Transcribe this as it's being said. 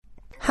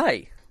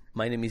Hi,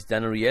 my name is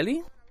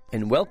Ariely,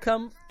 and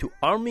welcome to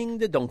Arming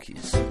the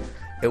Donkeys,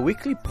 a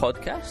weekly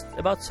podcast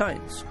about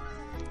science.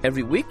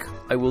 Every week,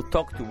 I will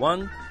talk to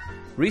one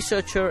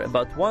researcher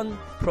about one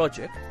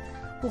project.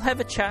 We'll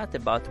have a chat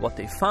about what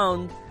they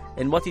found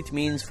and what it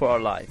means for our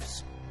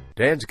lives.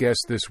 Dan's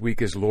guest this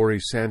week is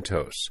Laurie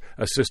Santos,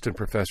 assistant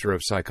professor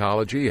of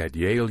psychology at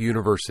Yale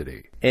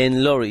University.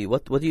 And Laurie,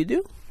 what do you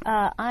do?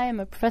 I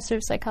am a professor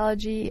of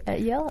psychology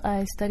at Yale.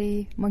 I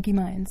study monkey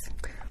minds.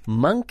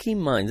 Monkey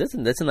minds,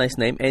 that's a nice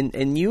name.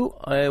 And you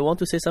want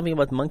to say something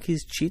about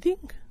monkeys cheating?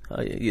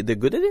 They're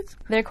good at it?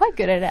 They're quite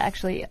good at it,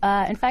 actually.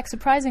 In fact,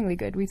 surprisingly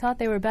good. We thought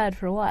they were bad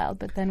for a while,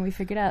 but then we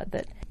figured out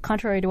that,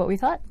 contrary to what we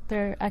thought,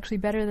 they're actually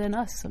better than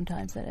us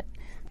sometimes at it.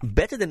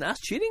 Better than us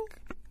cheating?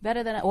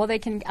 Better than well, they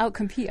can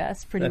outcompete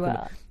us pretty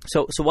well.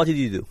 So what did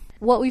you do?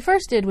 What we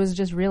first did was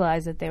just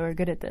realize that they were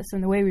good at this,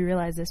 and the way we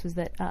realized this was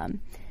that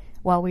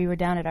while we were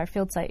down at our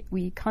field site,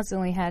 we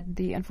constantly had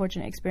the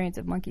unfortunate experience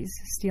of monkeys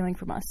stealing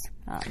from us.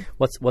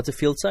 What's a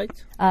field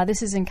site?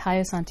 This is in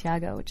Cayo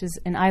Santiago, which is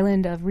an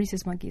island of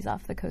rhesus monkeys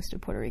off the coast of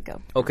Puerto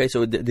Rico. Okay,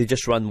 so they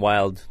just run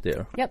wild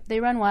there. Yep,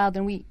 they run wild,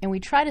 and we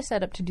try to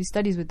set up to do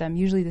studies with them.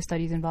 Usually the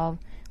studies involve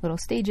little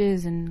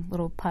stages and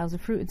little piles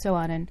of fruit and so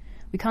on, and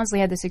we constantly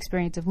had this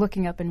experience of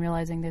looking up and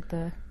realizing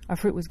that our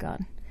fruit was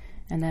gone.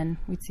 And then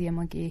we'd see a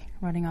monkey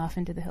running off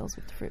into the hills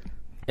with the fruit.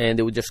 And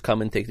they would just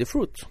come and take the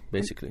fruit,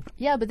 basically.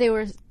 Yeah, but they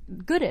were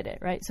good at it,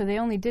 right? So they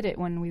only did it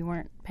when we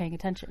weren't paying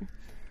attention.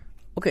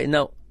 Okay,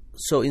 now,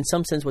 so in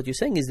some sense what you're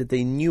saying is that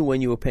they knew when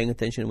you were paying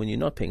attention and when you're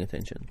not paying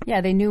attention. Yeah,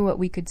 they knew what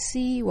we could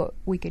see, what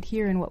we could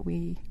hear, and what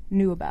we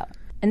knew about.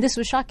 And this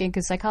was shocking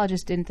because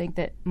psychologists didn't think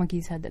that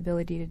monkeys had the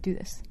ability to do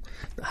this.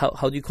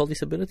 How do you call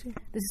this ability?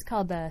 This is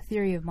called the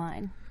theory of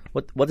mind.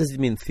 What does it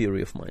mean,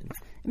 theory of mind?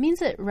 It means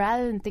that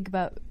rather than think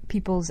about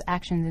people's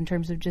actions in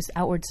terms of just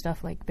outward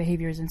stuff like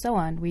behaviors and so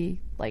on,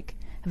 we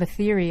have a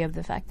theory of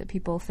the fact that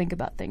people think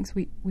about things.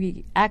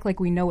 We act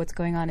like we know what's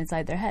going on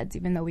inside their heads,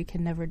 even though we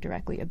can never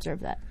directly observe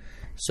that.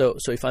 So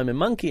if I'm a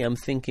monkey, I'm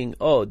thinking,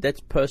 oh,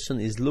 that person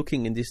is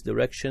looking in this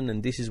direction,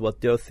 and this is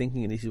what they're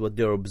thinking, and this is what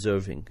they're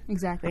observing.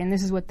 Exactly, and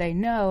this is what they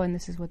know, and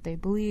this is what they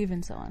believe,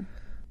 and so on.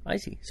 I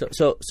see.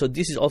 So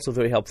this is also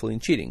very helpful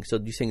in cheating. So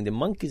you're saying the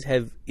monkeys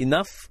have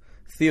enough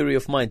theory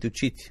of mind to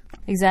cheat.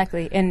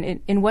 Exactly.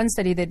 And in one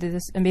study, they did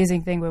this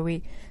amazing thing where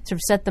we sort of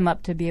set them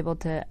up to be able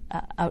to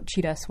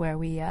out-cheat us, where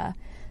we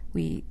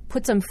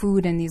put some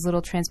food in these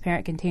little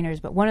transparent containers,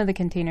 but one of the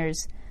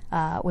containers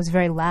was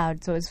very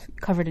loud, so it was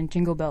covered in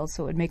jingle bells,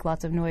 so it would make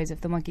lots of noise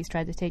if the monkeys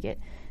tried to take it.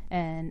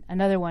 And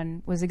another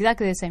one was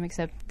exactly the same,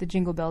 except the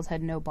jingle bells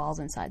had no balls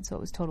inside, so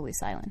it was totally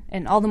silent.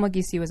 And all the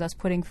monkeys see was us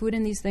putting food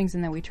in these things,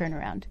 and then we turn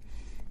around.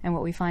 And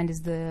what we find is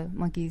the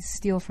monkeys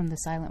steal from the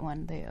silent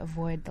one. They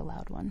avoid the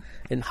loud one.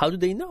 And how do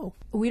they know?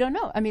 We don't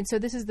know. I mean, so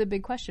this is the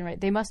big question,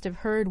 right? They must have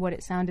heard what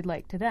it sounded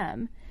like to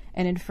them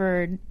and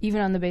inferred,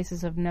 even on the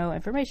basis of no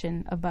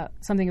information, about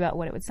something about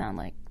what it would sound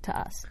like to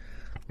us.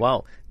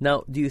 Wow.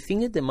 Now, do you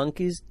think that the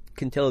monkeys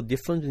can tell a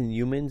difference in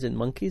humans and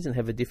monkeys and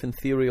have a different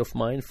theory of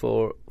mind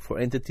for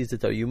entities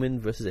that are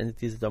human versus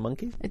entities that are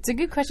monkeys? It's a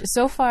good question.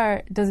 So far,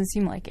 it doesn't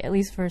seem like it, at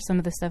least for some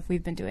of the stuff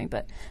we've been doing.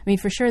 But, I mean,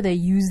 for sure they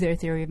use their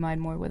theory of mind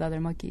more with other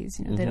monkeys.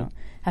 You know, They don't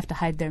have to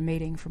hide their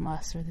mating from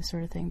us or this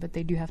sort of thing, but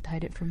they do have to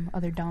hide it from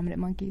other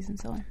dominant monkeys and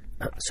so on.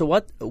 So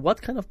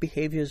what kind of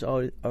behaviors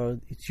are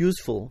it's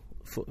useful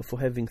for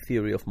having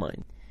theory of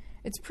mind?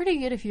 It's pretty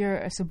good if you're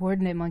a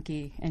subordinate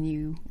monkey and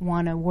you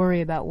want to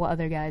worry about what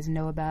other guys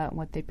know about and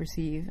what they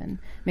perceive and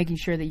making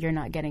sure that you're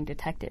not getting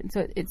detected.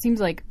 So it seems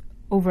like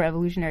over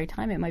evolutionary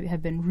time it might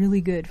have been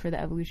really good for the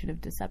evolution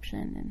of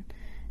deception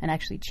and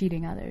actually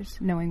cheating others,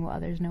 knowing what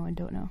others know and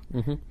don't know.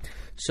 Mm-hmm.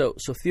 So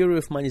theory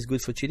of mind is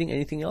good for cheating.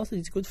 Anything else that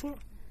it's good for?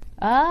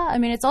 I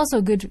mean, it's also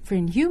good for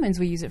in humans.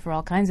 We use it for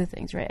all kinds of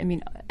things, right? I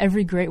mean,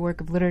 every great work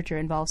of literature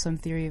involves some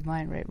theory of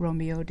mind, right?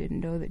 Romeo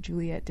didn't know that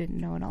Juliet didn't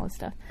know and all this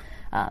stuff.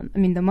 I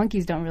mean, the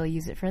monkeys don't really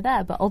use it for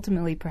that, but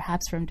ultimately,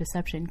 perhaps from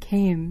deception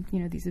came,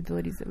 these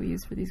abilities that we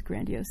use for these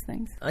grandiose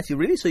things. Actually,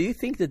 really? So you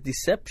think that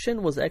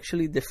deception was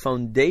actually the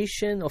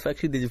foundation of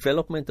actually the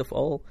development of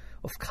all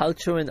of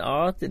culture and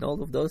art and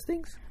all of those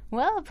things?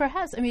 Well,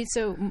 perhaps. I mean,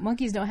 so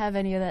monkeys don't have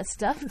any of that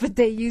stuff, but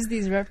they use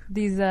these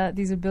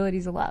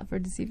abilities a lot for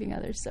deceiving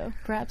others. So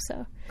perhaps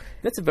so.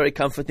 That's a very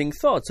comforting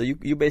thought. So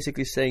you're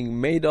basically saying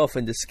Madoff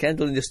and the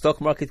scandal in the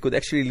stock market could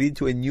actually lead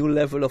to a new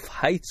level of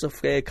heights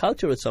of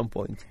culture at some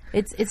point.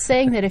 It's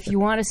saying that if you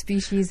want a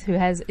species who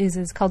is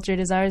as cultured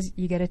as ours,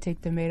 you got to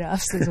take the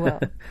Madoffs as well.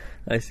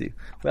 I see.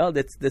 Well,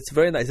 that's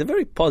very nice. A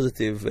very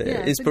positive,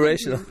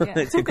 inspirational.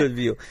 It's a good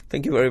view.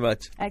 Thank you very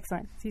much.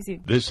 Excellent. See you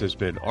soon. This has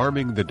been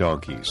Arming the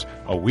Donkeys,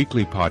 a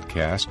weekly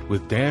podcast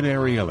with Dan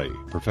Ariely,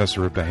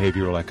 professor of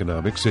behavioral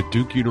economics at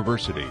Duke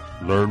University.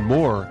 Learn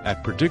more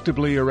at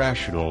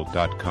predictablyirrational.com.